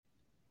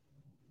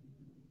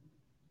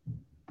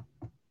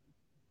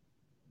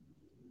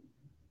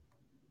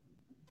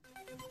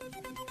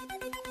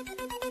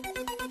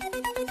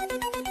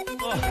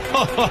Who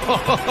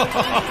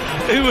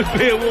would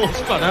be a Wolves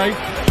fan, eh?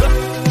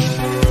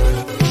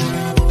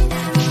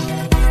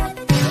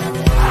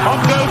 On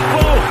goes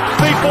Paul.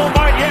 People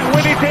might yet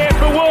win it here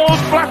for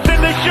Wolves.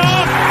 Blasting the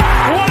shot.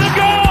 What a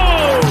goal!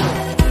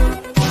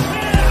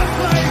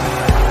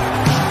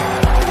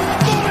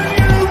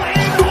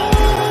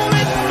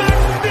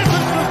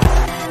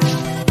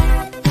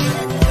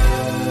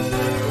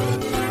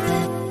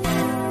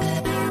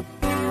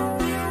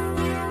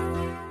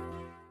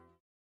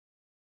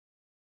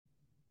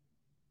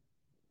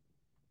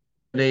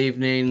 Good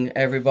evening,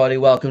 everybody.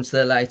 Welcome to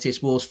the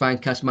latest Wolves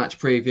Fancast match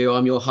preview.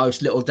 I'm your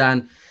host, Little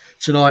Dan.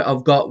 Tonight,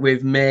 I've got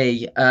with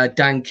me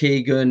Dan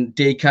Keegan,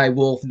 DK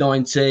Wolf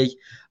 90.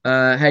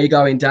 How you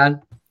going,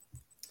 Dan?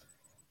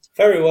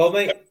 Very well,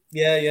 mate.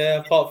 Yeah.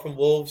 Apart from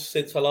Wolves,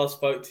 since I last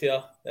spoke to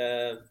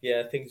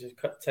you, things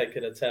have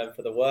taken a turn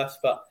for the worse.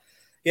 But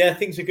yeah,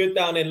 things are good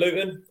down in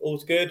Luton.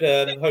 All's good.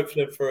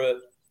 Hopefully for a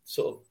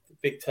sort of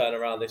big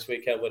turnaround this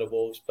weekend with the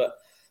Wolves. But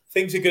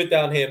things are good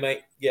down here,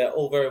 mate. Yeah,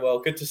 all very well.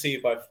 Good to see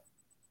you both.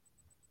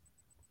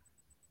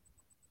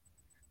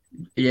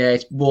 Yeah,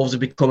 Wolves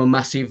have become a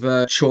massive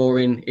chore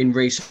in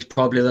recent,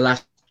 probably the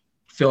last,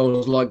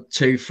 feels like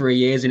 2-3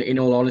 years in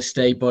all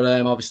honesty. But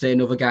obviously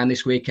another game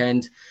this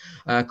weekend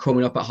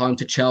coming up at home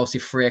to Chelsea,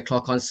 3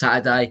 o'clock on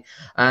Saturday.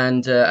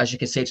 And as you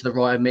can see to the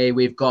right of me,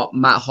 we've got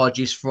Matt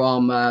Hodges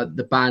from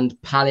the band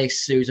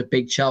Palace, who's a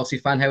big Chelsea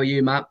fan. How are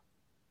you, Matt?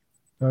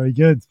 Very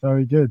good.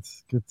 Good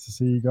to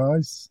see you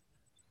guys.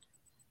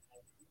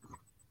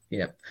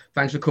 Yeah,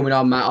 thanks for coming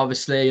on, Matt.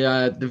 Obviously,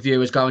 the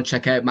viewers go and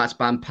check out Matt's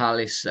band,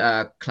 Palace,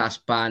 class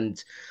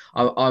band.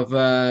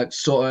 I've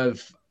sort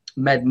of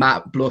made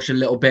Matt blush a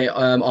little bit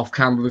off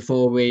camera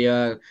before we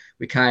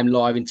came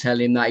live and tell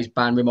him that his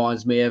band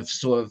reminds me of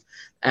sort of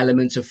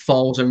elements of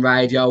Foles and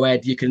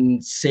Radiohead. You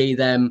can see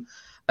them.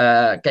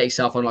 Get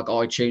yourself on like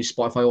iTunes,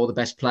 Spotify, all the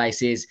best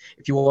places.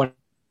 If you want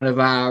one of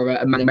our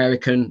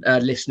American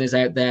listeners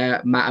out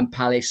there, Matt and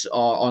Palace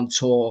are on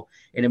tour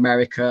in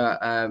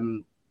America.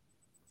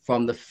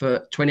 From the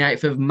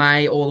 28th of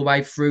May all the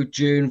way through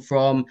June,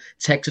 from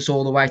Texas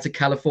all the way to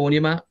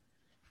California, Matt?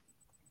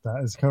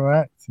 That is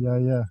correct.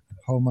 Yeah.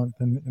 Whole month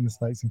in the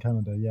States and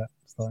Canada, yeah.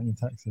 Starting in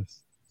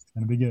Texas. It's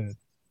going to be good.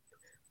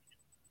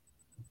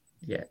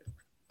 Yeah.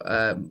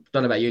 Don't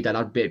know about you, Dan.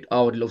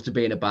 I would love to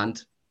be in a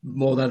band.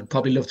 More than I'd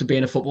probably love to be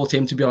in a football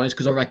team, to be honest,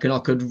 because I reckon I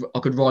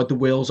could ride the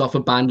wheels off a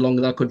band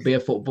longer than I could be a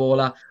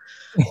footballer.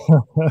 It's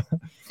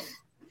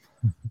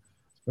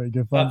pretty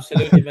good fun.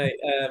 Absolutely, mate.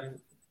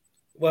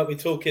 Weren't we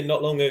talking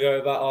not long ago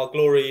about our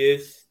glory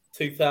years,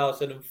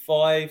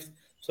 2005,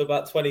 so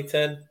about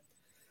 2010?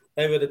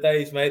 They were the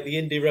days, mate. The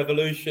indie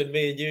revolution,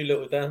 me and you,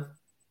 Little Dan.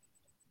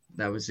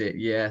 That was it,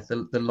 yeah.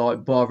 The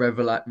light bar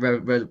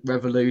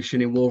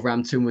revolution in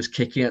Wolverhampton was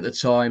kicking at the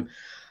time.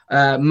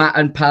 Matt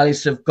and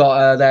Palace have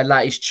got their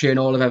latest tune,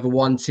 All I've Ever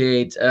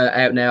Wanted,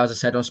 out now, as I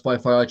said, on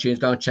Spotify, iTunes.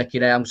 Go and check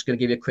it out. I'm just going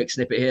to give you a quick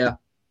snippet here.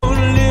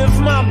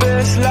 Live my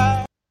best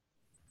life.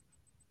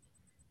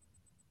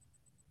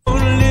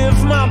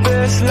 My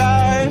best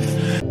life.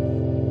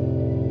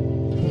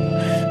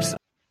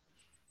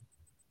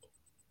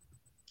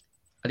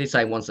 I did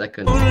say 1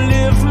 second.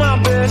 Live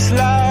my best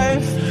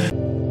life.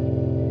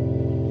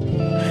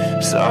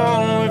 So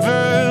I've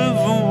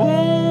ever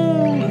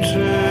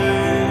wanted.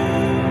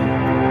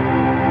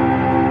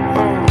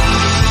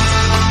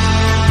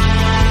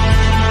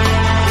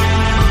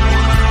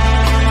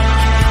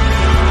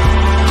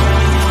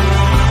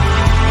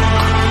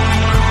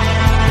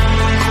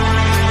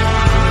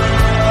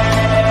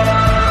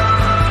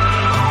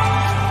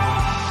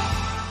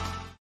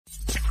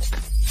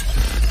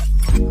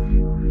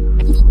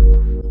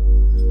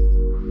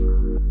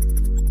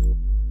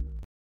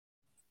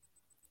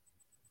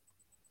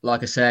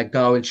 Like I said,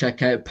 go and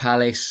check out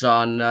Palace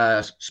on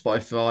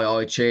Spotify,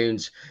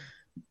 iTunes.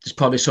 There's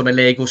probably some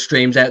illegal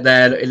streams out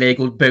there,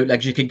 illegal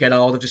bootlegs you can get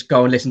hold of. Just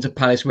go and listen to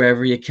Palace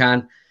wherever you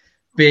can.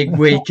 Big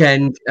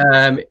weekend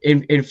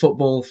in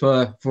football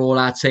for all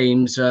our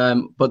teams.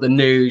 But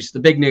the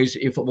big news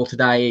in football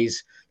today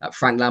is that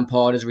Frank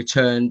Lampard has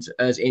returned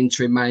as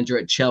interim manager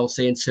at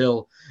Chelsea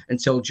until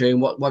June.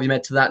 What have you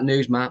made to that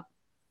news, Matt?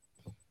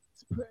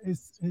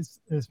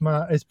 It's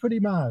mad. It's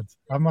pretty mad,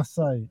 I must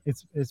say.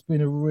 It's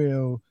been a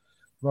real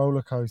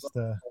roller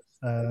coaster.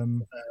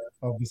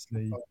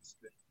 Obviously,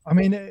 I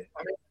mean,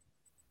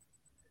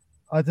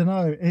 I don't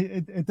know.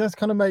 It does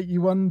kind of make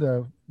you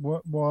wonder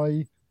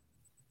why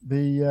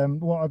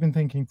what I've been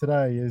thinking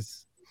today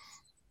is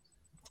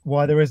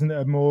why there isn't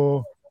a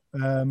more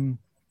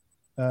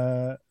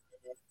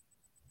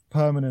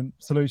permanent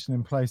solution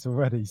in place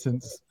already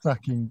since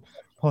sacking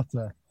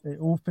Potter. It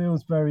all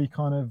feels very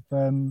kind of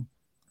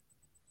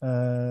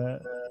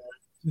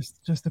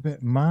just a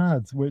bit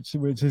mad, which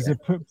is a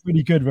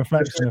pretty good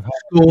reflection of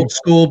how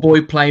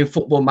schoolboy playing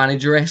Football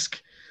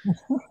Manager-esque.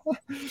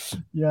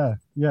 yeah,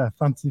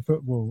 fantasy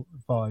football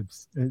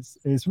vibes.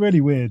 It's really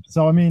weird.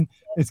 So I mean,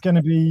 it's going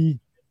to be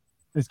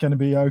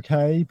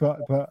okay, but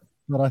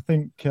I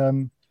think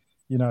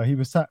he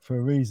was sacked for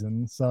a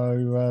reason.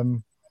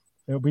 So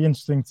it'll be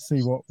interesting to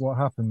see what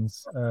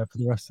happens for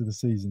the rest of the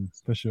season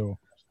for sure.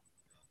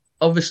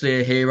 Obviously,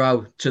 a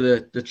hero to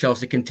the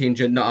Chelsea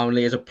contingent, not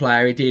only as a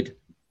player, he did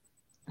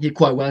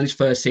quite well in his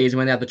first season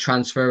when they had the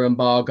transfer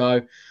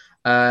embargo.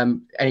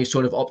 Any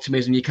sort of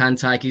optimism you can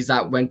take is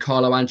that when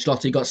Carlo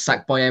Ancelotti got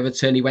sacked by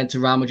Everton, he went to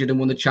Real Madrid and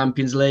won the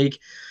Champions League.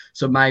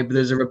 So maybe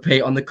there's a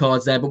repeat on the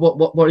cards there. But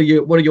what are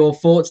your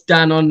thoughts,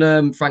 Dan,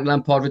 on Frank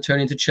Lampard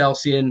returning to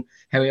Chelsea and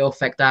how it'll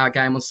affect our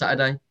game on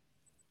Saturday?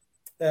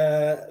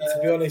 To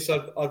be honest,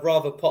 I'd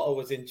rather Potter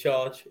was in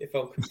charge, if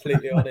I'm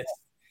completely honest.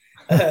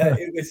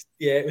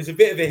 It was a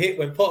bit of a hit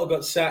when Potter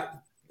got sacked.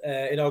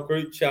 In our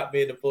group chat,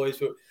 me and the boys,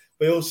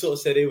 we all sort of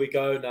said, "Here we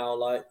go now."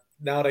 Like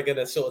now they're going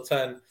to sort of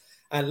turn.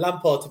 And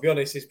Lampard, to be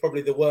honest, is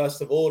probably the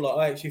worst of all. Like,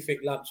 I actually think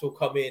Lamps will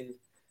come in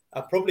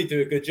and probably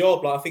do a good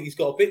job. Like I think he's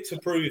got a bit to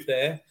prove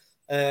there.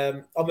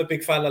 I'm a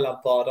big fan of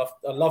Lampard.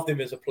 I loved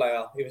him as a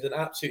player. He was an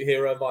absolute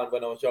hero of mine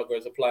when I was younger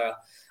as a player.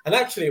 And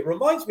actually, it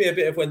reminds me a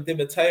bit of when Di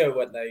Matteo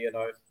went there.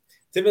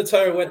 Di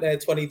Matteo went there in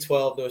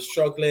 2012. They were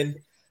struggling.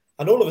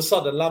 And all of a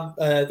sudden,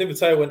 Di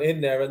Matteo went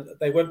in there and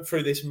they went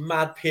through this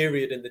mad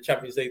period in the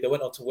Champions League. They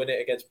went on to win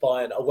it against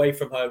Bayern away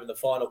from home in the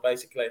final,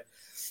 basically.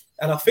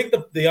 And I think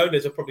the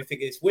owners are probably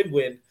thinking it's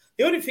win-win.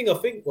 The only thing I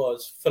think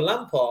was, for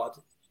Lampard,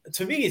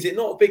 to me, is it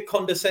not a bit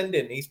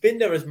condescending? He's been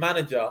there as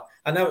manager,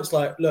 and now it's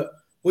like, look,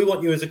 we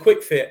want you as a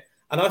quick fit.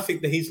 And I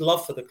think that his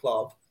love for the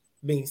club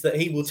means that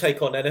he will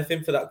take on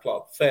anything for that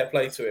club. Fair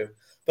play to him.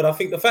 But I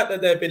think the fact that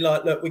they've been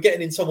like, look, we're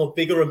getting in someone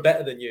bigger and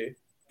better than you,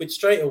 which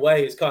straight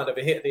away is kind of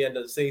a hit at the end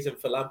of the season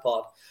for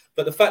Lampard.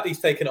 But the fact he's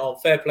taken it on,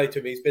 fair play to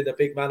him, he's been a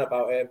big man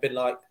about it and been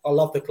like, I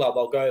love the club,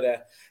 I'll go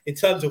there. In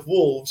terms of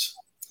Wolves,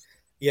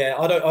 yeah,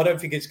 I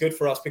don't think it's good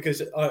for us because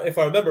if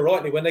I remember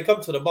rightly, when they come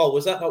to the Mole,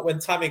 was that not when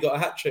Tammy got a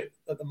hat-trick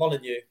at the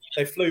Molineux?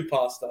 They flew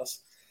past us.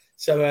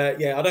 So,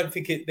 I don't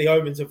think the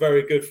omens are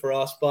very good for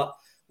us, but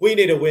we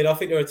need a win. I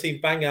think they're a team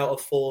bang out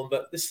of form,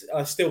 but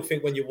I still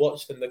think when you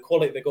watch them, the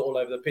quality they got all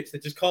over the pitch, they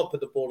just can't put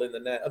the ball in the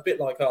net, a bit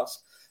like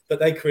us, but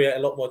they create a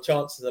lot more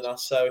chances than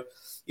us. So,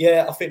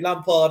 yeah, I think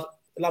Lampard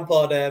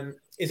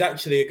is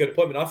actually a good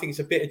appointment. I think it's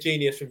a bit of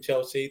genius from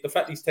Chelsea. The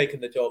fact he's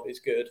taken the job is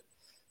good.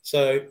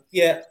 So,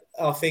 yeah,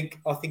 I think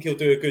he'll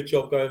do a good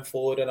job going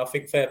forward, and I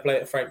think fair play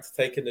to Frank for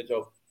taking the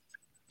job.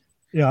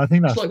 Yeah, I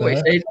think that's like fair.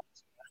 what you said.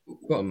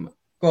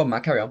 Go on,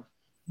 Matt, carry on.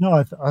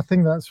 No, I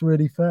think that's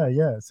really fair.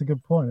 Yeah, it's a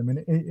good point. I mean,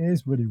 it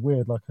is really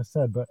weird, like I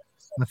said, but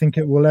I think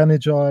it will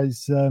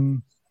energize.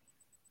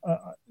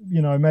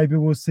 Maybe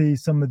we'll see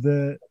some of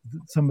the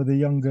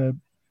younger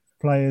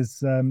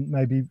players.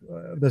 Maybe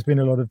there's been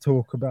a lot of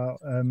talk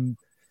about,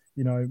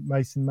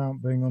 Mason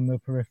Mount being on the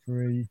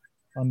periphery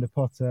under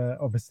Potter.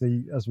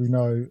 Obviously, as we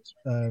know,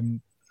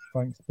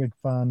 Frank's a big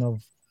fan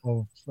of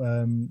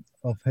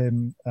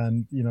him,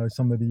 and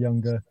some of the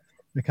younger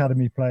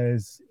academy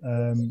players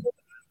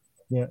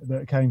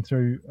that came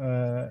through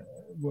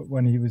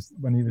when he was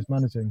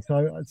managing.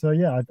 So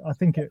yeah, I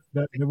think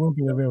that there will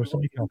be a real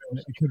shake-up, and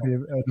it could be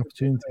an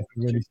opportunity to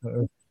really sort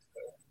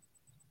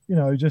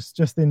of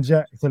just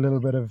inject a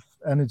little bit of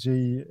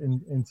energy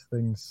into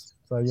things.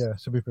 So yeah, it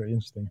should be pretty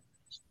interesting.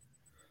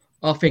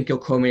 I think he'll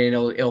come in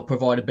and he'll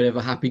provide a bit of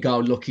a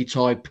happy-go-lucky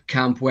type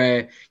camp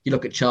where you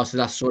look at Chelsea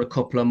last sort of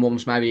couple of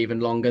months, maybe even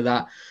longer,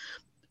 that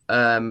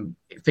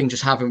things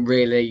just haven't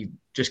really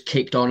just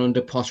kicked on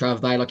under Potter,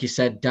 have they? Like you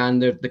said, Dan,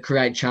 the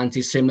create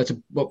chances similar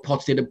to what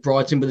Potter did at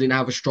Brighton, but they didn't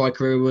have a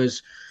striker who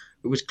was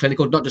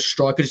clinical. Not just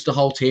striker, just the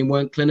whole team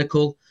weren't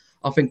clinical.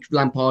 I think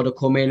Lampard will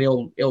come in,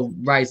 he'll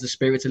raise the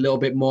spirits a little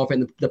bit more. I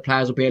think the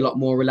players will be a lot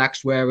more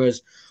relaxed,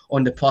 whereas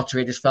under Potter,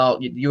 it just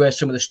felt, you heard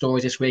some of the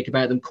stories this week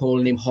about them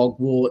calling him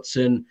Hogwarts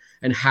and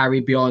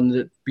Harry beyond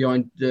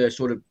the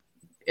sort of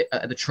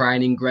the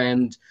training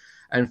ground,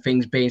 and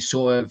things being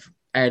sort of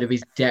out of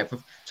his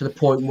depth to the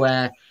point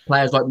where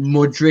players like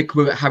Mudryk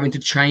were having to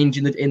change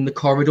in the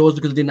corridors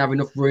because they didn't have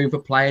enough room for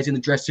players in the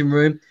dressing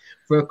room.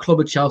 For a club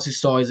of Chelsea's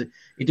size, it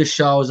just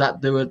shows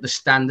that the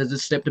standards have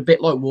slipped a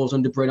bit like Wolves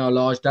under Bruno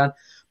Lage, Dan.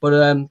 But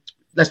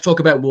let's talk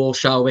about Wolves,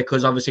 shall we?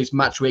 Because obviously it's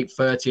match week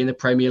 30 in the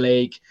Premier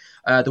League.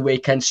 The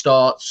weekend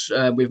starts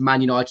with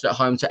Man United at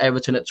home to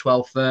Everton at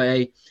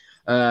 12:30.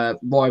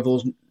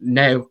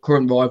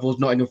 Current rivals,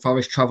 Nottingham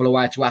Forest, travel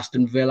away to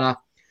Aston Villa.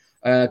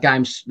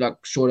 Games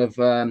like sort of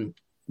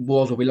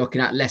Wolves will be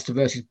looking at Leicester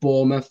versus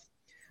Bournemouth.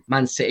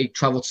 Man City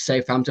travel to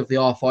Southampton for the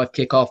R5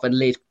 kickoff, and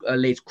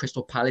Leeds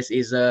Crystal Palace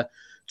is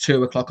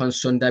 2 o'clock on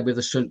Sunday with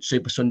the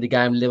Super Sunday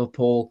game.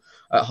 Liverpool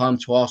at home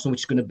to Arsenal,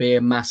 which is going to be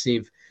a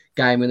massive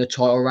game in the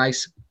title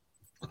race.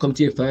 I'll come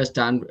to you first,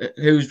 Dan.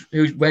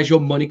 Where's your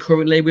money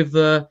currently with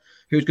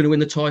who's going to win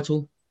the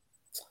title?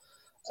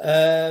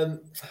 I've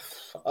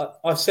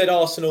said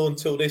Arsenal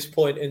until this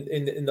point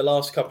in the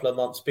last couple of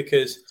months,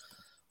 because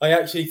I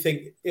actually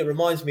think it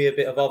reminds me a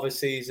bit of other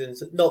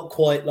seasons, not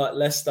quite like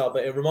Leicester,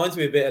 but it reminds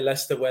me a bit of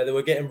Leicester where they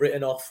were getting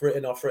written off,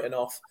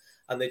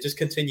 and they just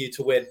continue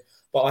to win.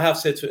 But I have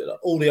said to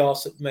all the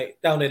Arsenal,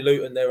 mate, down in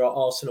Luton, there are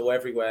Arsenal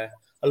everywhere.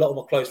 A lot of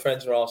my close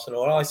friends are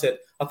Arsenal. And I said,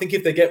 I think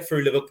if they get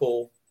through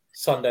Liverpool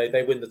Sunday,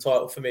 they win the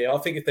title for me. I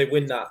think if they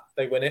win that,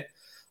 they win it.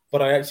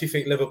 But I actually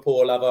think Liverpool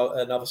will have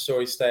another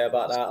story to say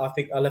about that. I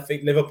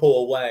think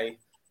Liverpool away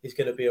is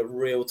going to be a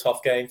real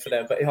tough game for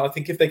them. But I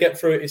think if they get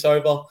through it, it's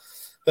over.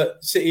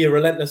 But City are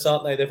relentless,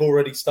 aren't they? They've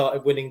already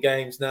started winning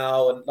games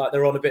now, and like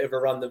they're on a bit of a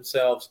run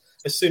themselves.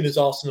 As soon as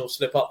Arsenal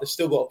slip up, they've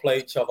still got to play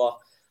each other.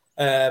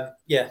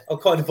 I'm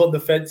kind of on the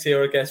fence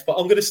here, I guess. But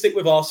I'm going to stick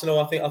with Arsenal.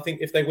 I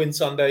think if they win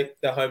Sunday,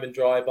 they're home and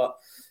dry. But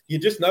you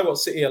just know what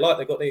City are like.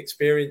 They've got the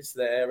experience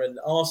there. And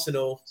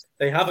Arsenal,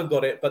 they haven't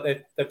got it, but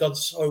they've done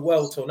so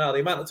well till now. The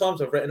amount of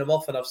times I've written them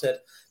off and I've said,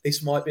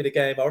 this might be the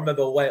game. I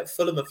remember away at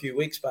Fulham a few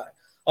weeks back.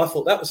 I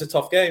thought that was a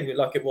tough game,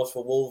 like it was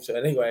for Wolves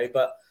anyway.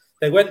 But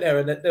they went there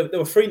and they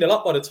were 3-0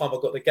 up by the time I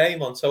got the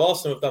game on. So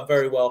Arsenal have done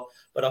very well.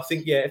 But I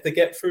think, if they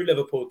get through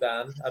Liverpool,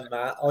 Dan and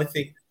Matt, I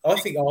think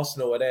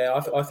Arsenal are there.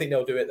 I think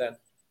they'll do it then.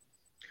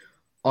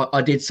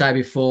 I did say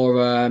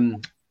before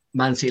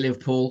Man City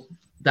Liverpool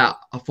that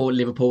I thought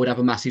Liverpool would have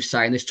a massive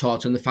say in this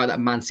title, and the fact that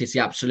Man City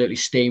absolutely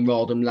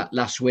steamrolled them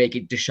last week,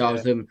 it just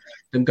shows them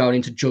going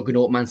into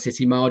juggernaut Man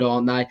City mode,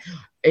 aren't they?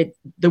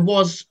 There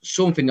was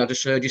something I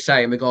just heard you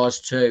say in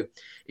regards to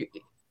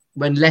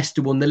when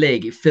Leicester won the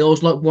league. It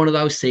feels like one of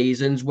those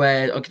seasons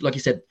where, like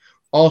you said,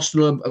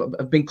 Arsenal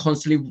have been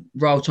constantly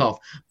wrote off,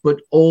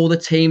 but all the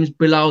teams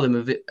below them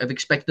have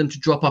expected them to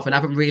drop off and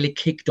haven't really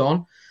kicked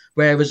on.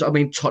 Whereas,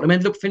 Tottenham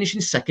ended up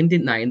finishing second,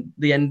 didn't they? In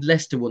the end,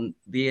 Leicester won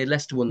the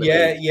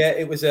league.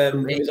 It was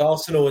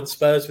Arsenal and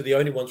Spurs were the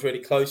only ones really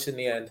close in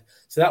the end.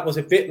 So that was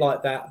a bit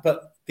like that.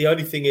 But the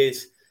only thing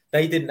is,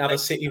 they didn't have a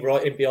City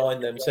right in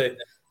behind them. So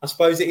I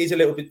suppose it is a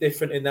little bit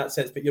different in that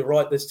sense. But you're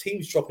right, there's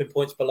teams dropping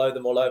points below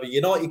them all over.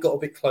 United got a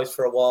bit close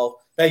for a while.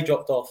 They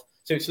dropped off.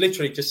 So it's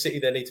literally just City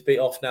they need to beat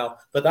off now.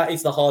 But that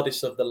is the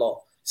hardest of the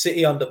lot.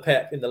 City under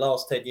Pep in the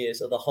last 10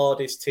 years are the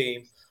hardest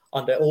team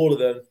under all of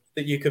them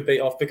that you can beat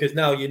off, because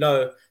now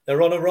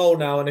they're on a roll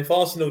now, and if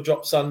Arsenal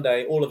drop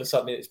Sunday, all of a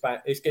sudden it's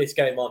back, it's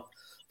game on.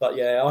 But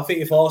I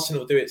think if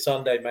Arsenal do it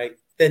Sunday, mate,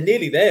 they're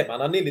nearly there,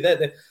 man. I'm nearly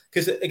there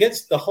because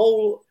against the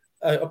whole,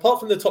 apart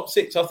from the top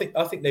six, I think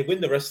they win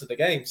the rest of the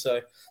game.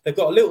 So they've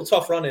got a little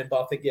tough running,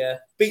 but I think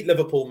beat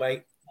Liverpool,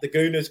 mate. The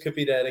Gooners could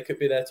be there; they could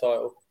be their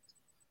title.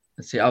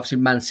 That's it. Obviously,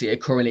 Man City are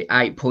currently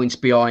 8 points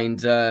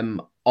behind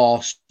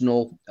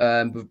Arsenal.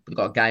 We've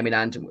got a game in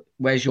hand.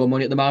 Where's your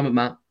money at the moment,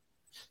 Matt?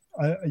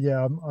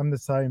 I'm the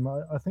same.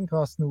 I think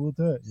Arsenal will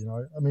do it.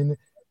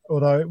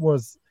 Although it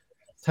was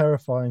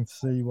terrifying to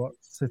see what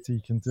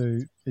City can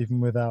do even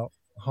without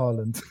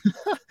Haaland,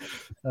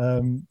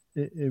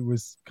 it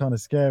was kind of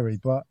scary.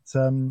 But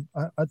I'm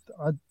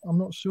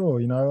not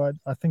sure.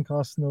 I think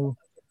Arsenal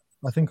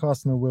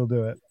will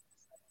do it.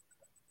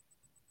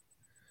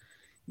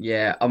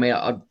 Yeah,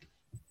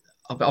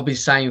 I've been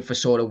saying for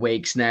sort of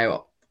weeks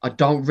now, I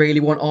don't really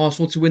want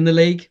Arsenal to win the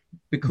league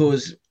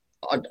because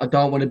I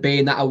don't want to be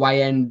in that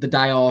away end the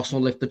day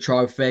Arsenal lift the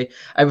trophy.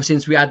 Ever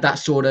since we had that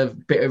sort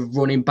of bit of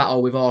running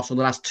battle with Arsenal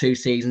the last 2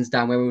 seasons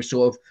down, where we were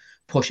sort of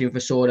pushing for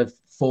sort of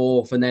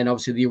fourth, and then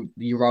obviously the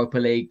Europa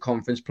League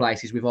conference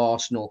places with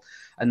Arsenal,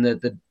 and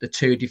the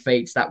 2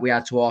 defeats that we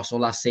had to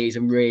Arsenal last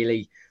season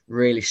really,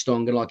 really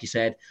stung. And like you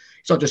said,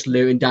 it's not just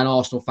Luton, Dan.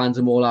 Arsenal fans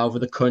are all over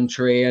the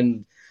country,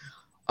 and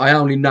I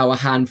only know a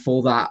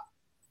handful that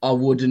I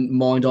wouldn't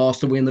mind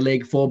Arsenal win the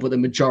league for, but the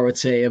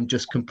majority are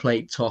just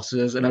complete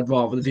tossers, and I'd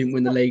rather they didn't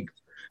win the league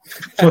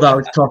for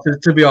those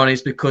tossers, to be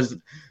honest, because,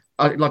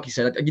 like you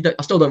said,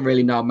 I still don't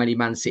really know many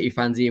Man City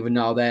fans, even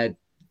though they're,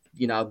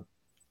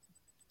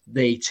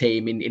 the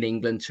team in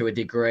England to a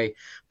degree.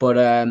 But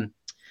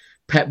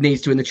Pep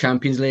needs to win the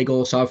Champions League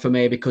also for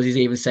me, because he's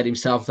even said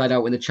himself, if they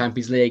don't win the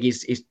Champions League,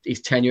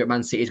 his tenure at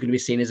Man City is going to be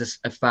seen as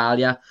a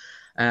failure.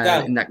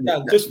 Dan,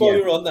 just while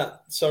you're on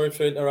that, sorry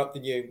for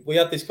interrupting you. We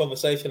had this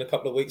conversation a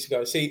couple of weeks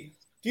ago. See,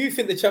 do you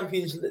think the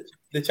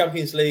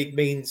Champions League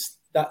means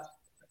that,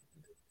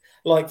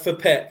 like for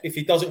Pep, if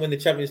he doesn't win the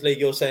Champions League,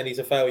 you're saying he's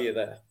a failure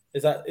there?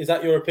 Is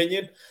that your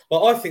opinion?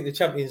 Well, I think the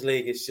Champions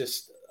League is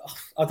just,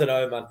 I don't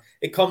know, man.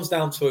 It comes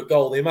down to a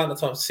goal. The amount of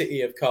times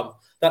City have come,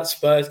 that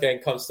Spurs game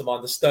comes to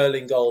mind, the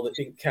Sterling goal that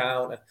didn't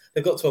count, and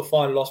they got to a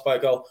final loss by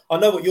a goal. I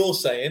know what you're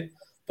saying.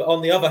 But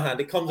on the other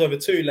hand, it comes over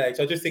 2 legs.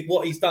 I just think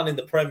what he's done in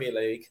the Premier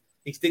League,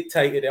 he's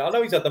dictated it. I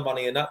know he's had the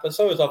money in that, but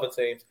so has other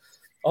teams.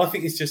 I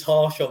think it's just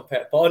harsh on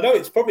Pep. But I know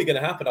it's probably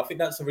going to happen. I think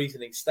that's the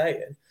reason he's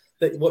staying.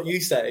 That what you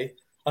say,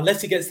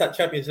 unless he gets that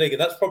Champions League, and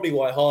that's probably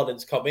why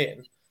Haaland's come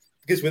in.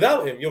 Because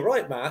without him, you're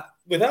right, Matt,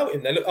 without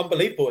him, they look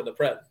unbelievable in the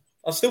Prem.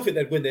 I still think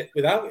they'd win it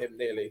without him,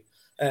 nearly.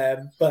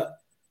 But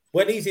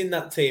when he's in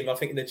that team, I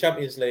think in the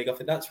Champions League, I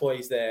think that's why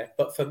he's there.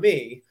 But for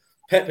me,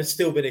 Pep has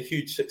still been a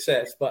huge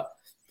success. But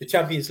the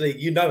Champions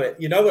League, you know it.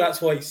 You know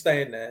that's why he's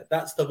staying there.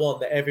 That's the one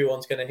that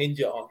everyone's going to hinge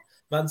it on.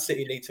 Man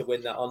City need to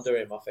win that under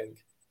him, I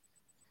think.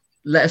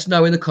 Let us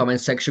know in the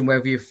comments section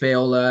whether you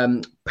feel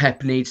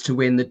Pep needs to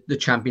win the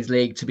Champions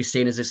League to be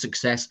seen as a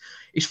success.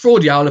 It's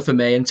Fraudiola for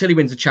me. Until he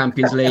wins the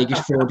Champions League,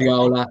 it's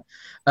Fraudiola.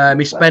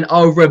 He spent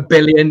over £1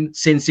 billion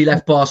since he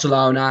left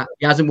Barcelona.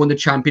 He hasn't won the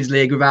Champions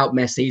League without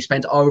Messi. He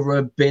spent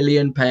over £1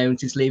 billion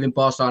since leaving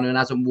Barcelona and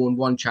hasn't won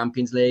 1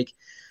 Champions League.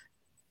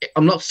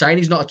 I'm not saying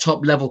he's not a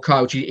top level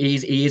coach. He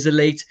is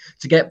elite.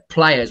 To get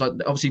players like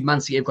obviously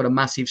Man City have got a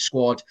massive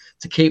squad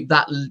to keep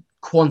that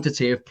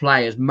quantity of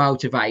players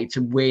motivated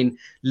to win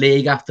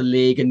league after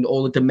league and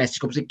all the domestic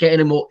cups, getting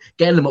them up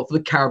for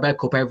the Carabao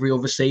Cup every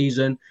other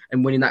season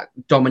and winning that,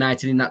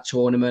 dominating in that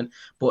tournament.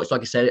 But it's like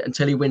I said,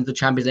 until he wins the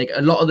Champions League,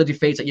 a lot of the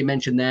defeats that you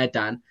mentioned there,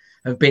 Dan,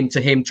 have been to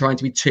him trying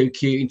to be too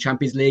cute in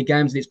Champions League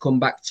games, and it's come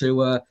back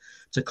to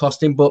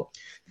cost him. But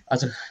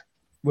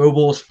we're a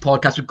Wolves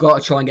podcast, we've got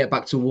to try and get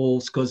back to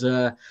Wolves because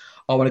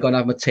I want to go and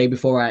have my tea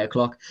before 8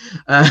 o'clock.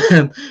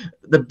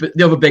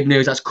 The other big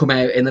news that's come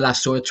out in the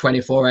last sort of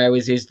 24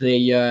 hours is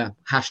the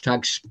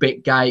hashtag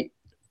Spitgate.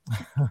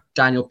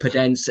 Daniel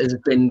Podence has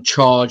been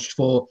charged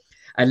for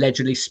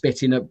allegedly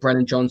spitting at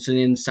Brennan Johnson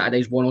in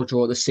Saturday's 1-1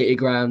 draw at the City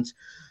Ground.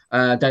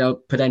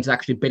 Daniel Podence has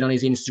actually been on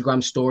his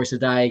Instagram story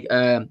today,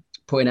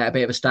 putting out a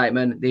bit of a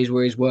statement. These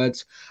were his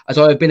words: "As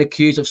I have been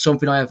accused of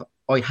something I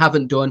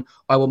haven't done,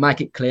 I will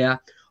make it clear.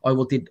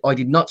 I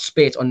did not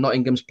spit on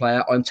Nottingham's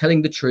player. I'm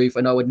telling the truth,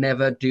 and I would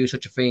never do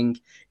such a thing,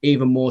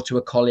 even more to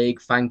a colleague.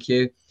 Thank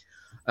you."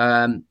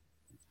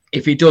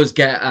 If he does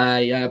get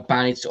a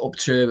ban, it's up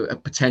to a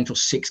potential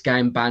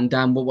 6-game ban.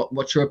 Dan,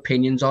 what's your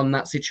opinions on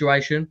that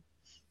situation?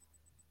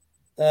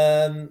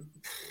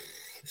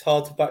 It's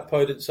hard to back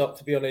Podence up,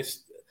 to be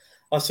honest.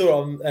 I saw it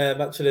on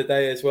Match of the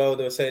Day as well.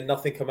 They were saying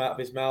nothing come out of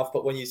his mouth,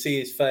 but when you see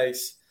his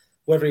face,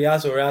 whether he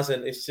has or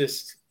hasn't,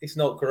 it's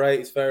not great.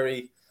 It's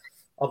very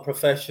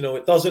unprofessional.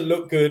 It doesn't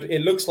look good.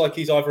 It looks like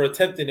he's either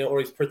attempting it or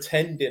he's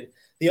pretending.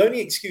 The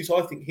only excuse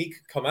I think he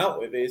could come out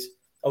with is,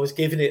 I was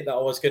giving it that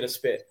I was going to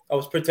spit. I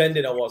was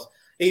pretending I was.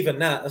 Even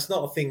that's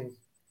not a thing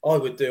I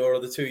would do or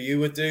the two you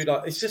would do.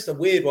 Like, it's just a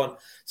weird one.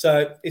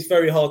 So it's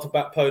very hard to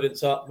back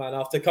Podence up, man,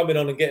 after coming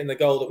on and getting the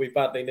goal that we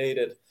badly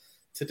needed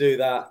to do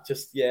that.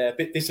 Just, a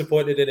bit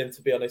disappointed in him,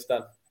 to be honest,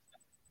 Dan.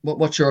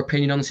 What's your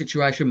opinion on the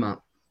situation, Matt?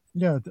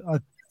 Yeah, I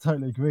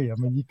totally agree. I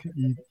mean,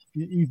 you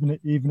even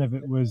if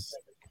it was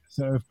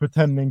sort of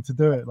pretending to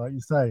do it, like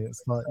you say,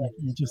 it's like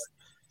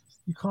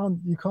you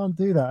can't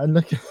do that. And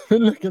look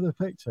at the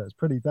picture; it's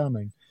pretty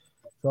damning.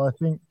 So I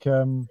think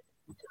it's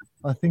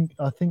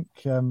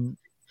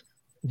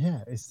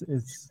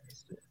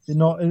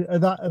not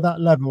at that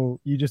level.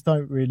 You just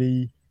don't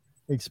really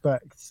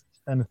expect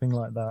anything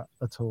like that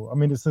at all. I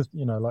mean, it's just,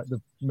 like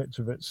the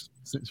Mitrovic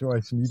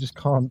situation. You just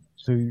can't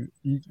do.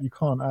 You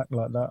can't act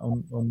like that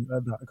on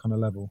at that kind of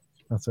level.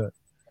 That's it.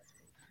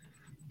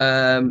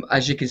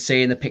 As you can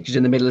see in the pictures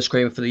in the middle of the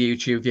screen for the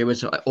YouTube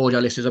viewers, audio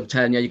listeners, I'm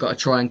telling you, you've got to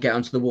try and get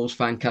onto the Wolves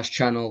Fancast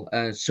channel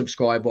and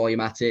subscribe while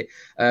you're at it.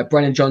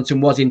 Brennan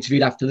Johnson was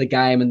interviewed after the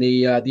game, and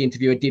the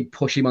interviewer did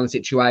push him on the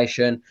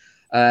situation.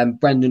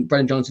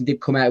 Brennan Johnson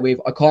did come out with,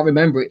 I can't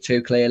remember it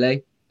too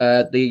clearly.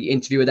 The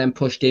interviewer then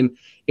pushed him,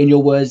 "In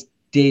your words,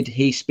 did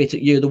he spit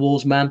at you, the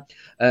Wolves man?"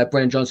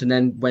 Brennan Johnson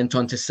then went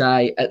on to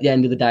say, at the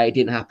end of the day, it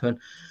didn't happen.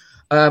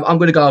 I'm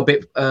going to go a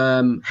bit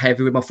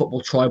heavy with my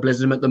football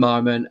tribalism at the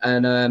moment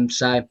and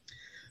say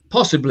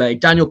possibly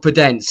Daniel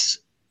Podence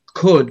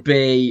could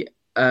be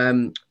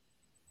in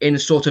a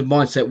sort of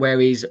mindset where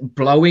he's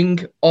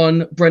blowing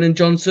on Brennan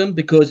Johnson,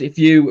 because if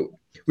you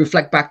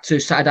reflect back to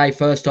Saturday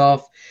first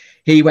half,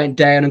 he went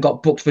down and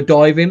got booked for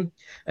diving.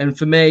 And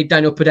for me,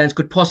 Daniel Podence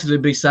could possibly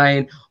be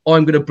saying,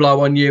 "I'm going to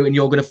blow on you and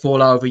you're going to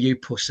fall over, you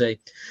pussy."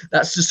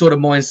 That's the sort of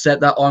mindset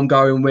that I'm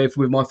going with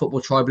my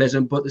football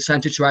tribalism. But the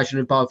same situation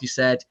as both you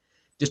said,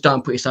 just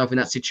don't put yourself in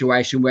that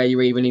situation where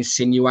you're even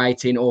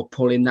insinuating or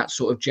pulling that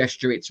sort of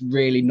gesture. It's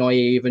really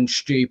naive and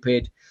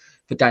stupid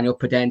for Daniel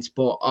Podence.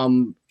 But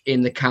I'm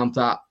in the camp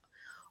that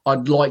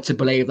I'd like to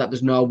believe that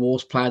there's no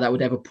Wolves player that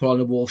would ever pull on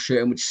a Wolves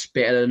shirt and would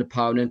spit at an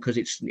opponent, because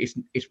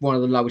it's one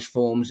of the lowest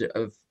forms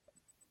of.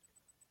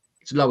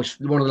 It's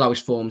one of the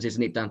lowest forms,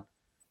 isn't it, Dan?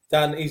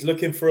 Dan, he's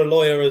looking for a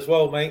lawyer as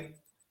well, mate.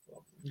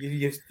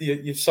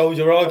 You've sold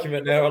your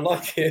argument there. I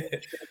like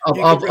it.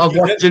 I've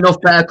watched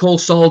enough Better Call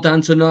Saul, Dan,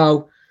 to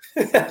know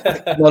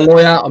I'm a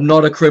lawyer. I'm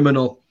not a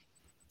criminal.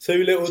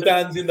 Two little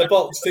Dans in the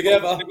box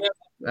together.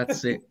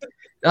 That's it.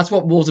 That's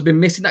what Wolves have been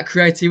missing, that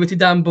creativity,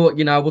 Dan. But,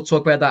 we'll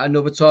talk about that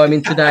another time.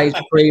 In today's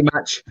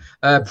pre-match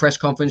press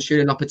conference,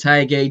 Julian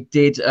Lopetegui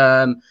did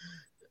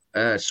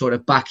sort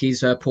of back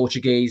his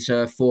Portuguese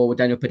forward,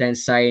 Daniel Podence,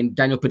 saying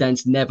Daniel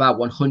Podence never,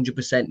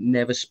 100%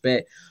 never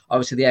spit.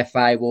 Obviously, the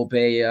FA will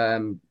be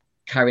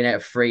carrying out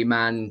a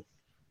 3-man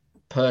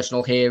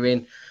personal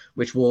hearing,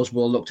 which Wolves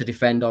will look to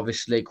defend,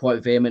 obviously,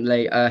 quite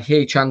vehemently.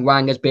 Hee-Chan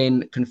Hwang has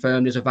been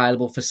confirmed as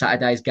available for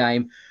Saturday's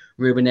game.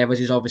 Ruben Neves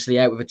is obviously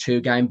out with a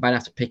 2-game ban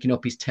after picking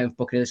up his 10th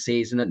booking of the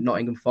season at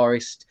Nottingham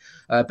Forest.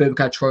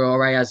 Boubacar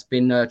Traoré has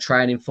been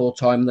training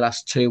full-time in the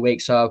last 2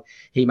 weeks, so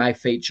he may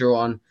feature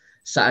on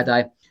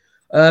Saturday.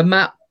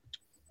 Matt,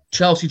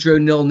 Chelsea drew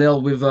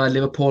 0-0 with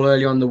Liverpool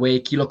earlier on in the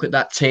week. You look at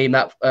that team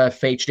that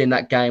featured in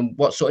that game.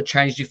 What sort of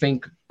change do you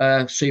think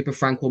Super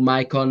Frank will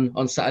make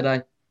on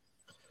Saturday?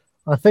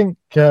 I think,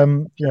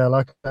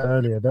 like I said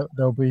earlier,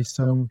 there'll be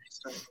some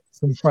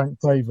Frank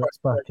favourites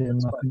back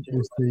in. I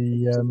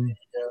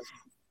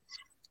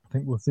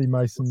think we'll see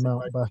Mason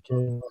Mount back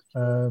in,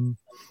 and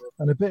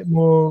a bit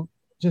more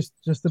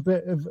just a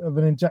bit of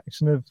an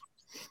injection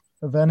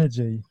of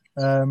energy.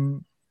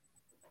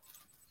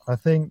 I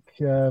think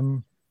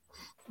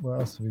what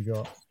else have we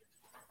got?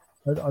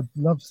 I'd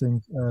love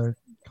seeing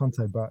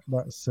Conte back.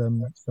 That's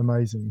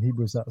amazing. He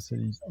was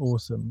absolutely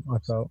awesome, I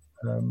felt.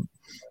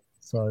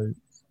 So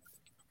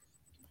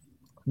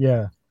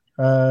yeah,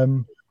 I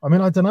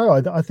mean, I don't know.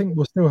 I think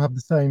we'll still have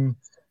the same.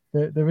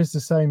 There is the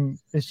same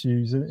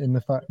issues in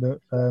the fact that,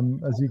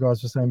 as you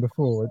guys were saying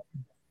before, it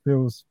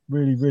feels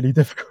really, really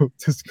difficult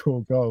to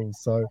score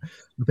goals. So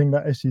I think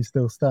that issue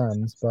still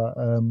stands. But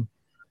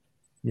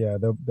yeah,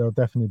 there'll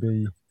definitely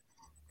be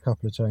a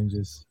couple of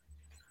changes.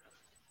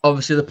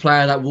 Obviously, the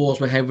player that Wolves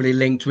were heavily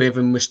linked with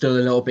and was still a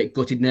little bit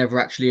gutted, never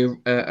actually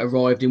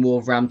arrived in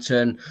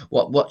Wolverhampton.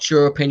 What's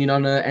your opinion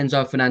on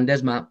Enzo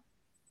Fernandez, Matt?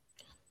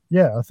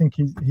 Yeah, I think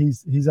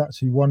he's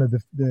actually one of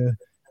the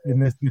in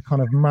this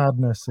kind of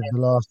madness of the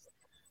last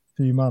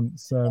few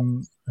months.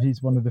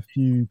 He's one of the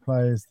few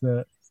players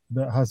that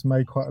has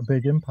made quite a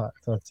big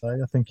impact, I'd say.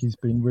 I think he's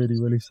been really,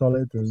 really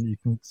solid, and you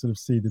can sort of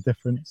see the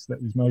difference that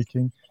he's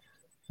making.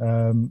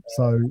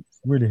 So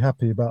really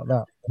happy about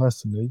that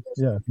personally.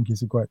 Yeah, I think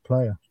he's a great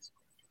player.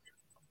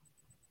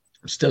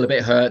 I'm still a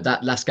bit hurt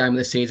that last game of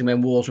the season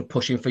when Wolves were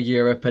pushing for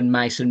Europe and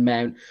Mason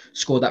Mount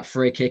scored that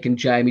free kick, and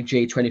Jamie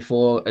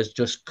G24 has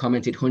just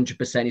commented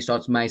 100% he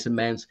starts Mason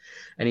Mount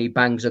and he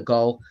bangs a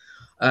goal.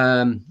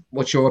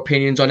 What's your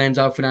opinions on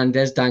Enzo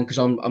Fernandez, Dan? Because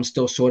I'm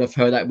still sort of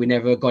hurt that we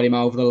never got him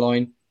over the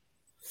line.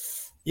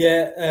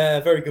 Yeah,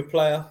 very good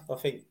player. I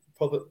think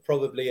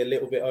probably a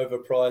little bit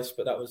overpriced,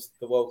 but that was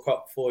the World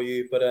Cup for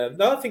you. But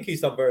no, I think he's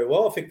done very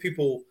well. I think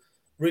people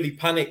really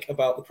panic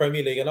about the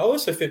Premier League, and I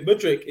also think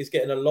Mudryk is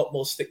getting a lot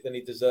more stick than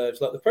he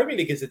deserves. Like, the Premier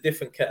League is a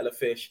different kettle of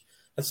fish,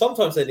 and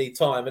sometimes they need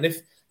time. And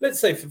if, let's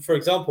say, for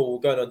example, we're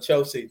going on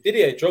Chelsea,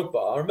 Didier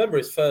Drogba, I remember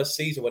his first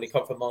season when he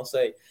came from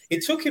Marseille,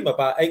 it took him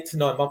about 8 to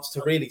 9 months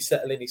to really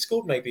settle in. He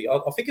scored maybe, I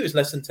think it was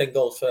less than 10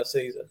 goals first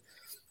season.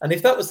 And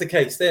if that was the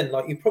case then,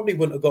 like, you probably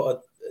wouldn't have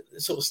got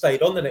sort of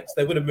stayed on the next,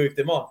 they would have moved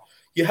him on.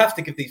 You have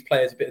to give these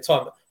players a bit of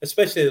time,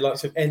 especially the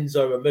likes of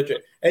Enzo and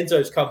Mudryk.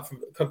 Enzo's come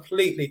from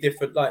completely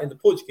different, like in the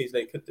Portuguese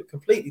league,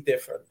 completely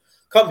different.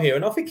 Come here,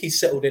 and I think he's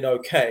settled in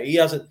okay. He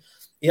hasn't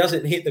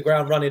hit the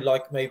ground running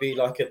like maybe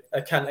like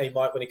a Kante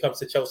might when he comes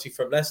to Chelsea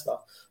from Leicester.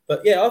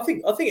 But yeah, I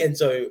think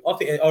Enzo.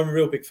 I'm a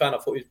real big fan. I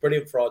thought he was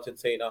brilliant for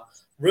Argentina.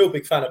 Real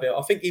big fan of it.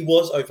 I think he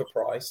was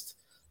overpriced,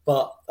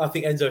 but I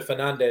think Enzo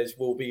Fernandez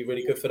will be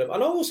really good for them,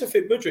 and I also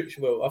think Mudryk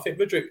will. I think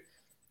Mudryk.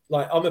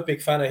 Like, I'm a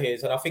big fan of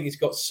his, and I think he's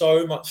got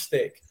so much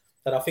stick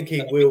that I think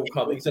he will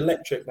come. He's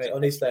electric, mate.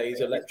 On his day,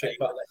 he's electric.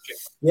 But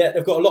yeah,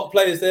 they've got a lot of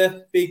players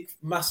there. Big,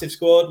 massive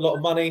squad, a lot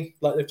of money.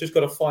 Like, they've just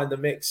got to find the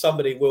mix.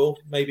 Somebody will.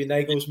 Maybe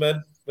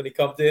Nagelsmann when he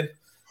comes in.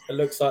 It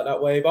looks like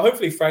that way. But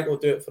hopefully Frank will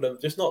do it for them.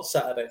 Just not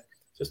Saturday.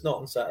 Just not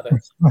on Saturday.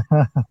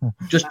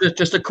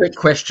 Just a quick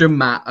question,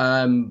 Matt,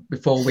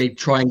 before we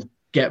try and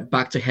get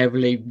back to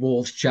heavily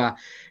Wolves chat.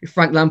 If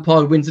Frank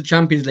Lampard wins the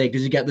Champions League,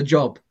 does he get the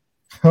job?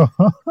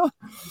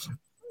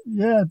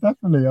 Yeah,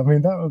 definitely. I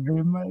mean, that would be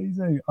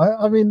amazing.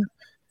 I mean,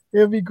 it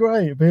would be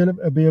great. It'd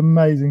be an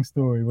amazing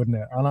story, wouldn't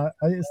it? And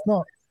it's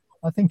not.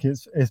 I think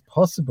it's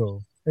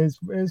possible. It's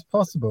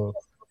possible.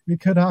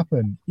 It could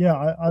happen.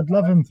 Yeah, I'd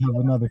love him to have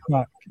another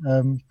crack.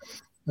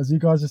 As you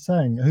guys are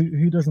saying,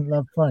 who doesn't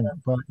love Frank?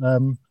 But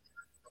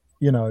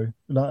you know,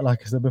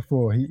 like I said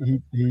before,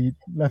 he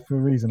left for a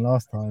reason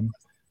last time.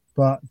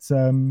 But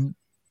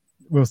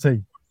we'll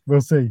see.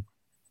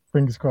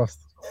 Fingers crossed.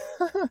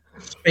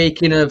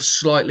 Speaking of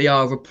slightly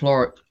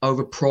overpriced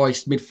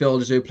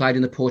midfielders who played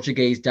in the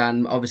Portuguese,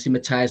 Dan, obviously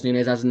Matheus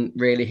Nunes hasn't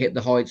really hit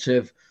the heights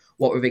of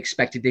what we've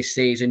expected this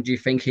season. Do you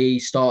think he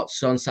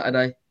starts on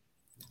Saturday?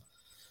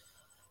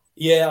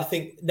 Yeah, I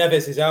think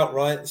Neves is out,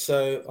 right?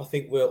 So I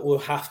think we'll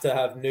have to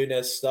have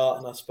Nunes start,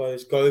 and I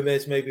suppose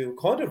Gomez maybe we're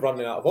kind of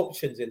running out of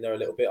options in there a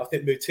little bit. I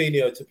think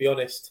Moutinho, to be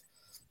honest,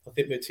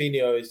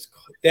 is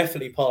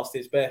definitely past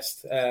his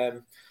best.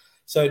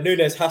 So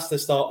Nunes has to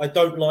start. I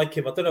don't like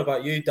him. I don't know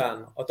about you,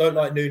 Dan. I don't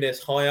like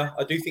Nunes higher.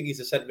 I do think he's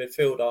a centre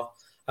midfielder,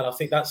 and I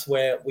think that's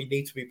where we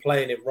need to be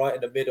playing him, right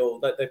in the middle.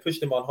 They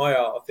pushed him on higher,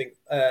 I think,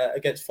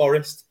 against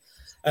Forest.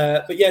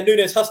 But yeah,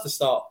 Nunes has to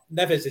start.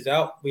 Neves is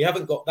out. We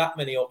haven't got that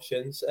many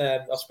options. I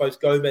suppose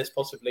Gomez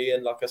possibly,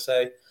 and like I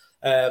say.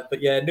 But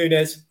yeah,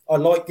 Nunes, I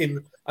like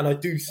him, and I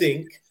do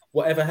think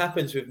whatever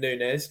happens with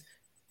Nunes,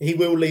 he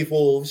will leave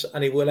Wolves,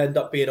 and he will end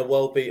up being a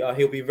world beater.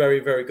 He'll be a very,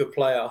 very good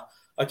player.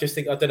 I just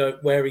think, I don't know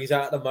where he's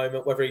at the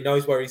moment, whether he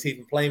knows where he's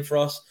even playing for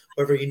us,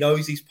 whether he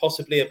knows he's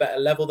possibly a better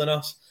level than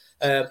us.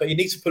 But he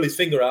needs to pull his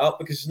finger out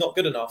because he's not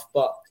good enough.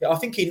 But I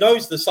think he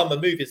knows the summer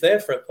move is there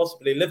for him,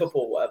 possibly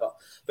Liverpool, whatever.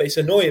 But it's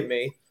annoying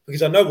me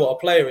because I know what a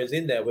player is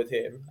in there with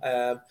him.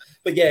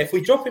 But yeah, if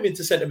we drop him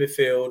into centre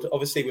midfield,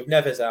 obviously with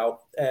Neves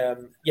out,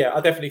 yeah,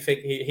 I definitely think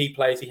he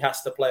plays. He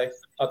has to play.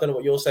 I don't know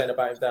what you're saying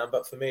about him, Dan,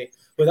 but for me,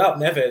 without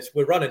Neves,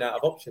 we're running out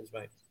of options,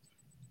 mate.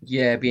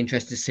 Yeah, it'd be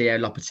interesting to see how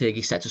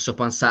Lopetegui sets us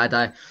up on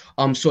Saturday.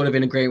 I'm sort of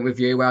in agreement with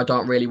you where I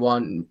don't really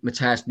want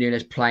Matheus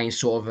Nunes playing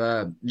sort of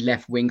a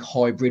left-wing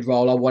hybrid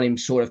role. I want him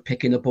sort of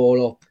picking the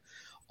ball up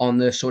on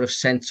the sort of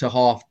centre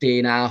half,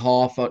 DNR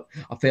half.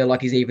 I feel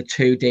like he's either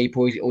too deep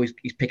or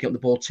he's picking up the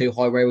ball too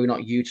high where we're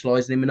not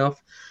utilising him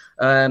enough.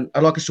 I'd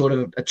like a sort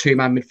of a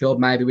two-man midfield,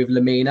 maybe with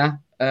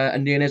Lamina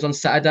and Nunez on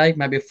Saturday,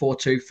 maybe a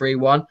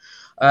 4-2-3-1.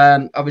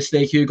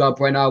 Obviously, Hugo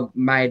Bueno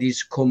made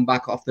his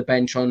comeback off the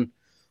bench on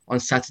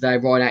Saturday.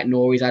 Ryan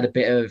Aït-Nouri's had a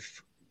bit of,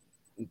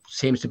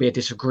 seems to be a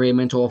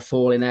disagreement or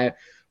falling out.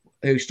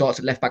 Who starts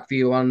at left back for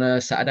you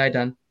on Saturday,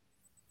 Dan?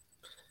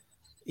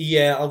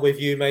 Yeah, I'm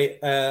with you, mate.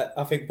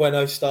 I think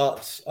Bueno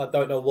starts. I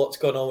don't know what's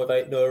gone on with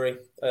Aït-Nouri.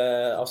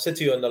 I said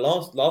to you on the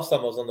last time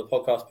I was on the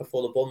podcast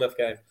before the Bournemouth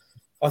game,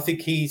 I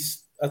think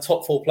he's a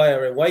top 4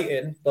 player in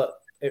waiting, but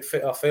I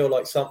feel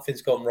like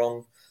something's gone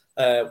wrong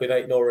with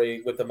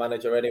Aït-Nouri, with the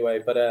manager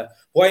anyway. But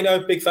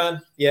Bueno, big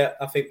fan. Yeah,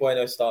 I think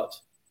Bueno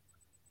starts.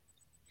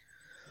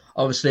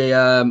 Obviously,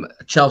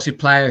 Chelsea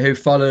player who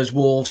follows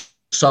Wolves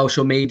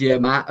social media,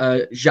 Matt,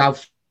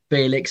 João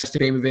Felix has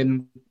been with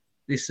him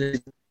this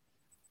season.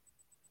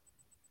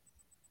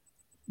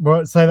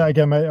 What? Say that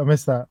again, mate. I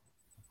missed that.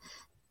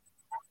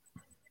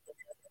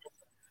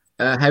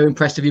 How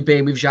impressed have you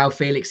been with João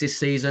Felix this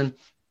season?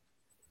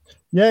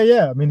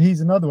 Yeah. I mean,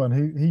 he's another one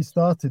who he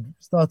started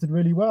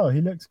really well. He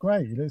looks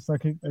great. He looks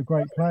like a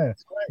great player.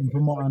 And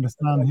from what I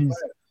understand, he's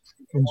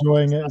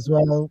enjoying it as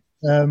well.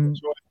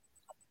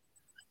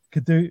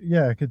 Could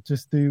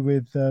just do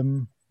with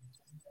some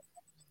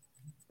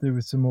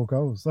more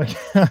goals, I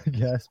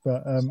guess.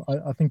 But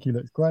I think he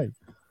looks great.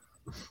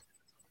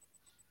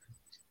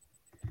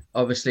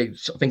 Obviously,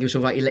 I think it was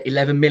something like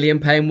 £11 million,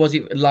 was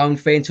it, loan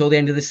fee until the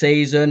end of the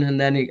season, and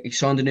then he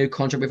signed a new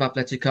contract with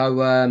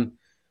Atletico.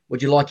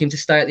 Would you like him to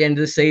stay at the end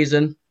of the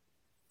season?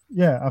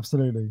 Yeah,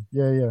 absolutely.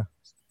 Yeah,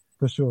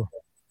 for sure.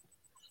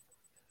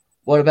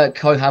 What about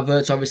Kai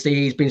Havertz? Obviously,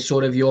 he's been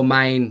sort of your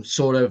main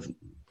sort of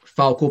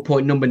focal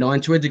point, number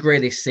 9 to a degree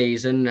this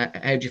season.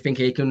 How do you think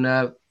he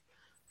can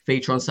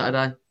feature on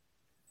Saturday?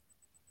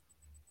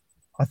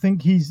 I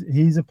think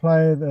he's a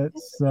player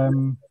that's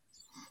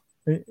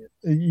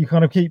you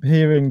kind of keep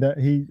hearing that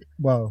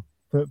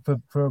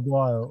for a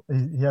while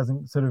he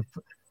hasn't sort of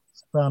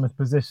found his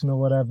position or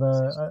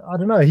whatever. I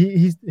don't know.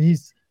 He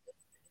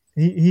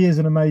is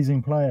an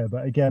amazing player,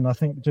 but again, I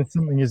think just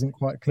something isn't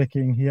quite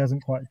clicking. He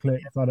hasn't quite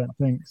clicked. I don't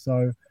think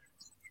so.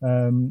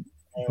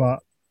 But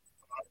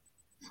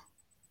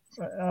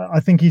I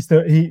think he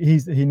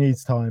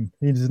needs time.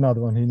 He needs another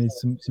one. He needs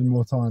some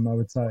more time, I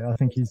would say. I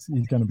think he's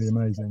going to be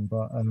amazing,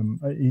 but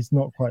he's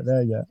not quite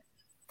there yet.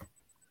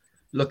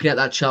 Looking at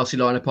that Chelsea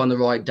lineup on the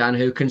right, Dan,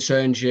 who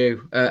concerns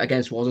you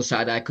against Wolves on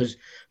Saturday? Because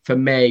for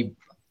me,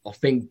 I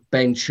think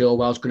Ben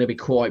Chilwell's going to be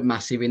quite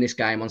massive in this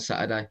game on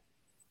Saturday.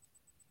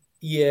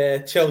 Yeah,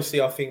 Chelsea,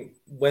 I think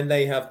when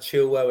they have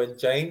Chilwell and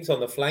James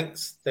on the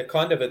flanks, they're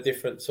kind of a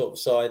different sort of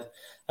side.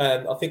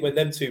 I think when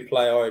them two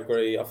play, I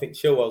agree. I think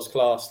Chilwell's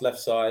class, left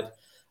side,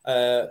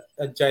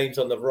 and James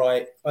on the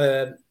right.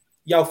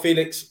 João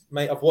Felix,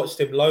 mate, I've watched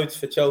him loads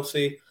for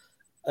Chelsea.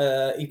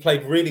 He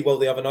played really well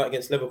the other night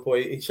against Liverpool.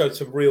 He showed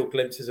some real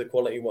glimpses of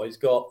quality, what he's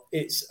got.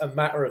 It's a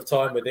matter of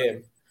time with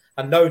him.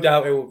 And no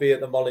doubt it will be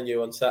at the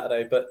Molineux on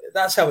Saturday. But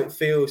that's how it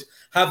feels.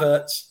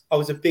 Havertz, I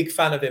was a big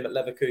fan of him at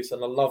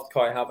Leverkusen. I loved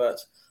Kai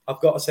Havertz.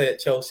 I've got to say at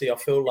Chelsea, I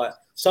feel like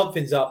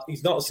something's up.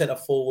 He's not a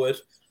centre-forward.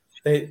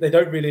 They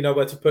don't really know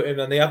where to put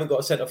him, and they haven't got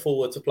a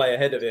centre-forward to play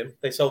ahead of him.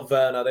 They sold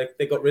Werner.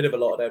 They got rid of a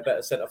lot of their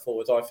better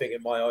centre-forwards, I think,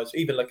 in my eyes.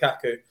 Even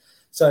Lukaku.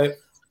 So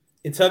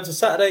in terms of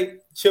Saturday,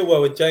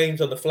 Chilwell and James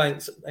on the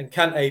flanks and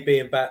Kante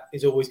being back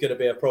is always going to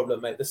be a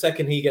problem, mate. The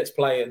second he gets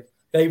playing,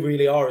 they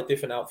really are a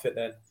different outfit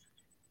then.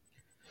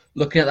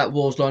 Looking at that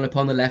Wolves lineup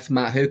on the left,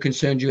 Matt, who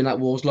concerned you in that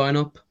Wolves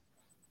lineup?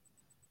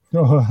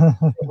 No,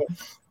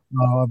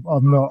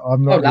 I'm not. Oh,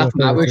 laugh,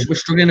 Matt. We're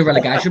struggling in a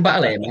relegation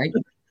battle here, mate.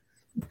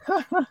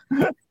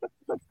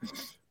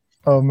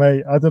 Oh,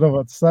 mate, I don't know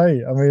what to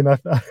say. I mean, I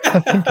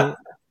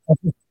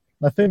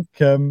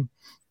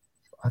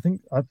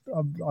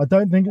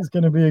don't think it's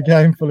going to be a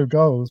game full of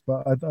goals,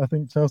 but I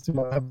think Chelsea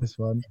might have this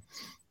one.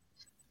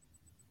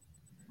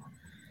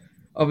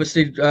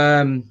 Obviously,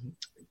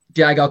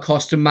 Diego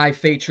Costa may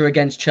feature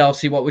against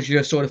Chelsea. What was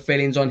your sort of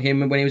feelings on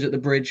him when he was at the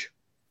Bridge?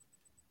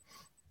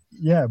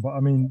 Yeah, but I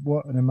mean,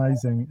 what an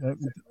amazing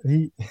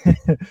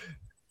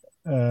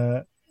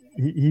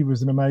he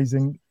was an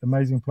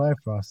amazing player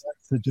for us.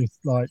 So just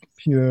like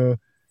pure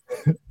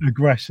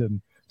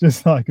aggression,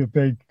 just like a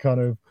big kind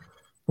of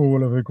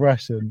ball of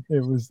aggression.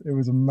 It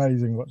was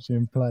amazing watching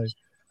him play,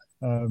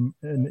 and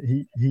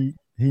he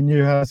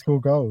knew how to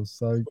score goals.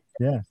 So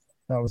yeah,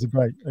 that was a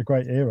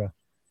great era.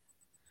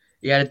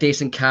 He had a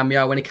decent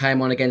cameo when he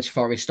came on against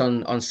Forest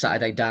on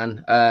Saturday,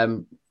 Dan.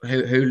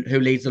 Who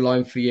leads the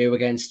line for you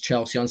against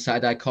Chelsea on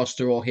Saturday?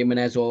 Costa or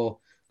Jimenez or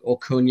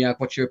Cunha?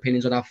 What's your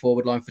opinions on our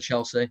forward line for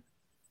Chelsea?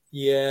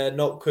 Yeah,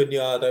 not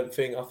Cunha, I don't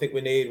think. I think we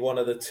need one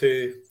of the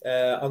two.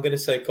 I'm going to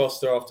say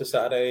Costa after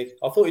Saturday.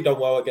 I thought he'd done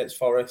well against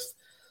Forest.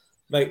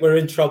 Mate, we're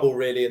in trouble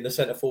really in the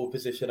centre-forward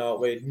position, aren't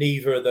we?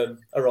 Neither of them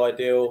are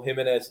ideal.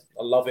 Jimenez,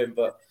 I love him,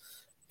 but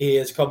he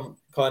has come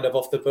kind of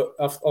off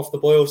the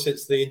boil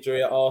since the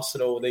injury at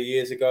Arsenal the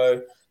years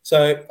ago.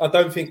 So I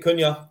don't think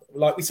Cunha,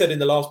 like we said in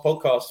the last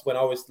podcast when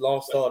I was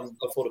last on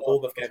before the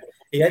Bournemouth game,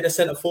 he ain't a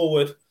centre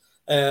forward.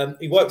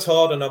 He works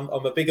hard, and I'm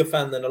a bigger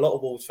fan than a lot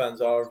of Wolves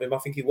fans are of him. I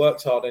think he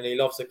works hard and he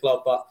loves the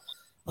club, but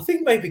I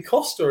think maybe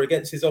Costa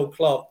against his old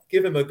club,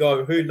 give him a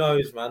go. Who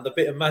knows, man? The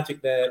bit of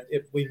magic there.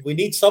 We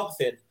need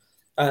something,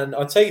 and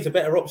I'd say he's a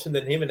better option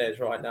than Jimenez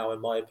right now,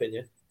 in my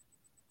opinion.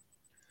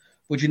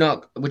 Would you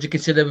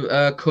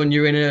consider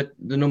Cunha in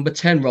the number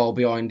 10 role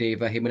behind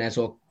either Jimenez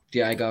or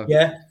Diego?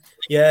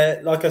 Yeah.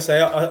 Like I say,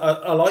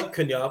 I like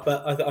Cunha,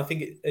 but I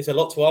think it's a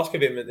lot to ask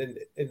of him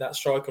in that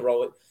striker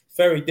role. It's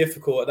very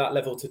difficult at that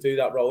level to do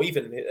that role.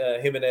 Even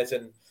Jimenez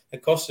and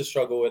Costa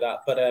struggle with that.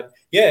 But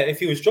if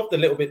he was dropped a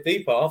little bit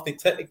deeper, I think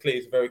technically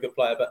he's a very good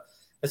player. But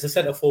as a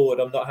centre forward,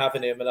 I'm not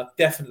having him. And I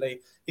definitely,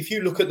 if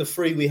you look at the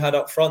three we had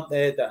up front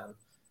there, Dan,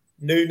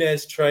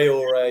 Nunes,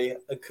 Traore,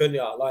 and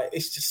Cunha, like,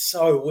 it's just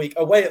so weak.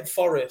 Away at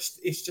Forest,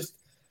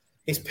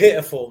 it's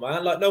pitiful,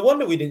 man. Like, no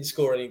wonder we didn't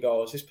score any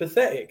goals. It's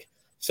pathetic.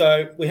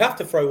 So we have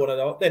to throw one of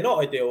them. They're not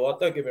ideal.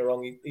 Don't get me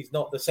wrong. He's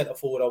not the centre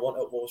forward I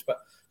want at Wolves, but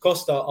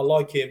Costa, I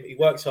like him. He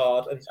works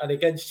hard, and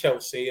against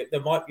Chelsea,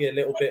 there might be a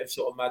little bit of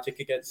sort of magic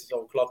against his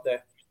old club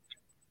there.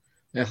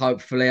 Yeah,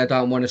 hopefully, I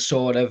don't want to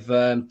sort of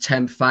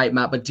tempt fate,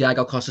 Matt, but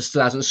Diego Costa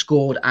still hasn't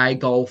scored a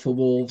goal for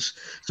Wolves.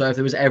 So if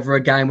there was ever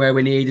a game where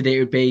we needed it, it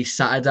would be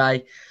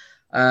Saturday.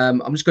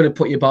 I'm just going to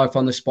put you both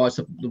on the spot.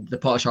 The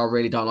part which I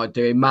really don't like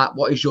doing. Matt,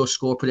 what is your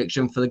score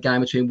prediction for the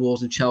game between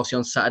Wolves and Chelsea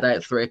on Saturday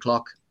at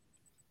 3:00?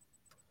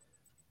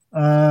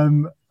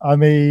 I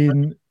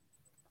mean,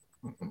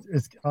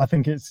 I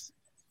think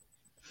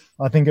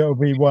it will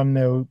be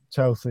 1-0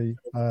 Chelsea,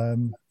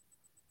 and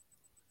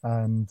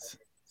I'm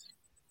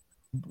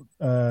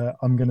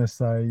going to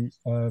say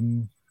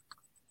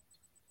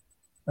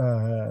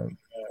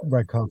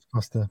red card for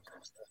Costa.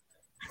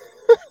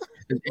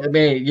 I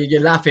mean,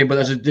 you're laughing, but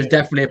there's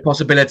definitely a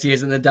possibility,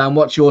 isn't there, Dan?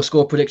 What's your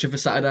score prediction for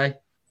Saturday?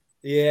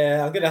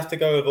 Yeah, I'm going to have to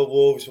go with a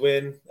Wolves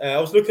win. I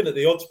was looking at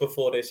the odds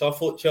before this. I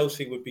thought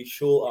Chelsea would be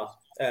shorter,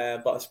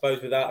 but I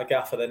suppose without a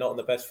gaffer, they're not in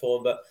the best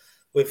form. But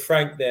with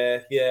Frank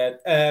there,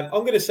 I'm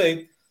going to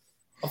say,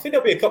 I think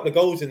there'll be a couple of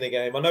goals in the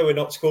game. I know we're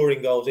not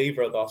scoring goals,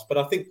 either of us, but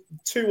I think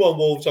 2-1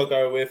 Wolves I'll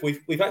go with.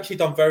 We've actually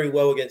done very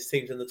well against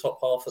teams in the top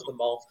half at the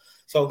Mall.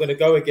 So I'm going to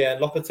go again.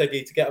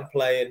 Lopetegui to get them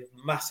playing,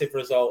 massive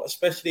result,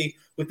 especially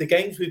with the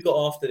games we've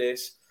got after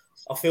this.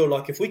 I feel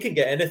like if we can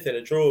get anything,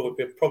 a draw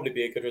would probably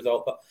be a good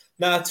result. But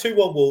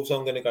 2-1 Wolves,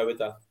 I'm going to go with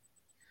that.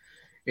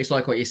 It's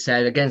like what you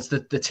said, against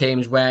the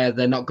teams where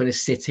they're not going to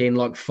sit in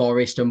like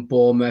Forest and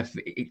Bournemouth.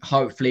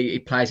 Hopefully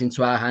it plays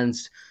into our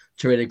hands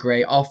to a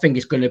degree. I think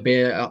it's going to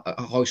be a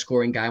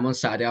high-scoring game on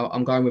Saturday.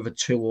 I'm going with a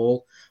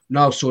 2-2.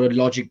 No sort of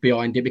logic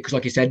behind it because,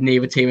 like you said,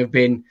 neither team have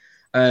been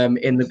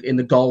in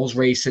the goals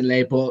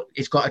recently, but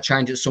it's got to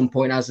change at some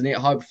point, hasn't it?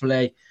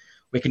 Hopefully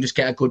we can just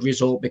get a good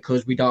result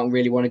because we don't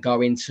really want to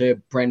go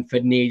into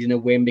Brentford needing a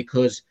win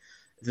because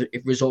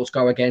if results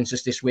go against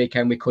us this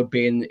weekend, we could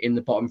be in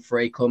the bottom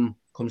three come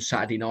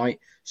Saturday night.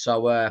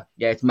 So,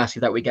 it's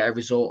massive that we get a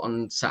result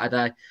on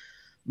Saturday.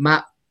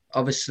 Matt,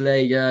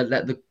 obviously,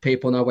 let the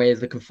people know where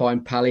they can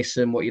find Palace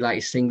and what your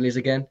latest single is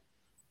again.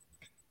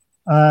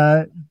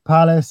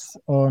 Palace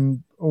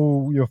on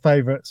all your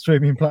favourite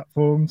streaming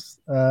platforms.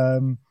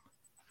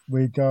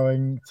 We're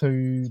going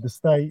to the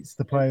States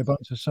to play a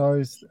bunch of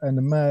shows end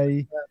of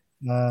May,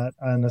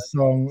 and the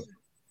song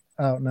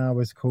out now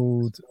is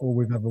called All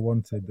We've Ever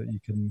Wanted that you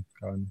can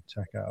go and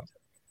check out.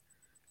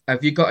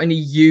 Have you got any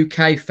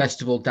UK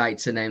festival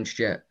dates announced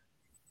yet?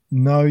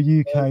 No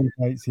UK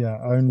dates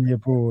yet, only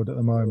abroad at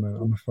the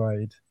moment, I'm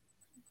afraid.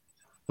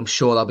 I'm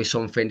sure there'll be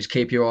something. Just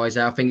keep your eyes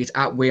out. I think it's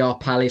at We Are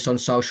Palace on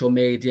social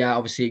media,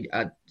 obviously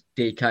at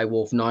DK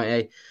Wolf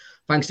 90.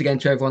 Thanks again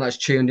to everyone that's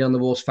tuned in on the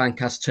Wolves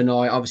Fancast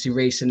tonight. Obviously,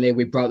 recently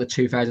we broke the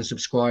 2,000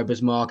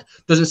 subscribers mark.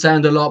 Doesn't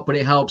sound a lot, but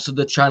it helps with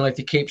the channel if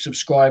you keep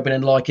subscribing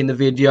and liking the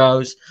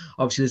videos.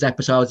 Obviously, there's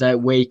episodes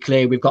out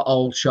weekly. We've got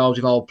old shows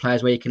with old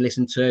players where you can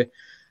listen to.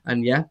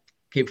 And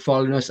keep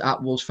following us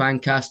at Wolves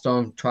Fancast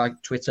on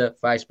Twitter,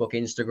 Facebook,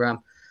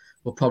 Instagram.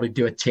 We'll probably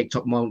do a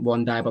TikTok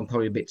one day, but I'm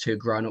probably a bit too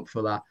grown up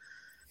for that.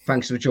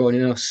 Thanks for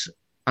joining us.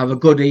 Have a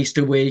good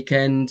Easter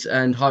weekend,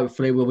 and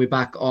hopefully we'll be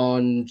back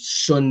on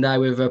Sunday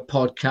with a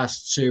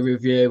podcast to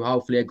review,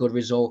 hopefully a good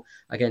result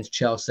against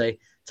Chelsea.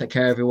 Take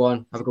care,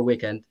 everyone. Have a good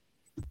weekend.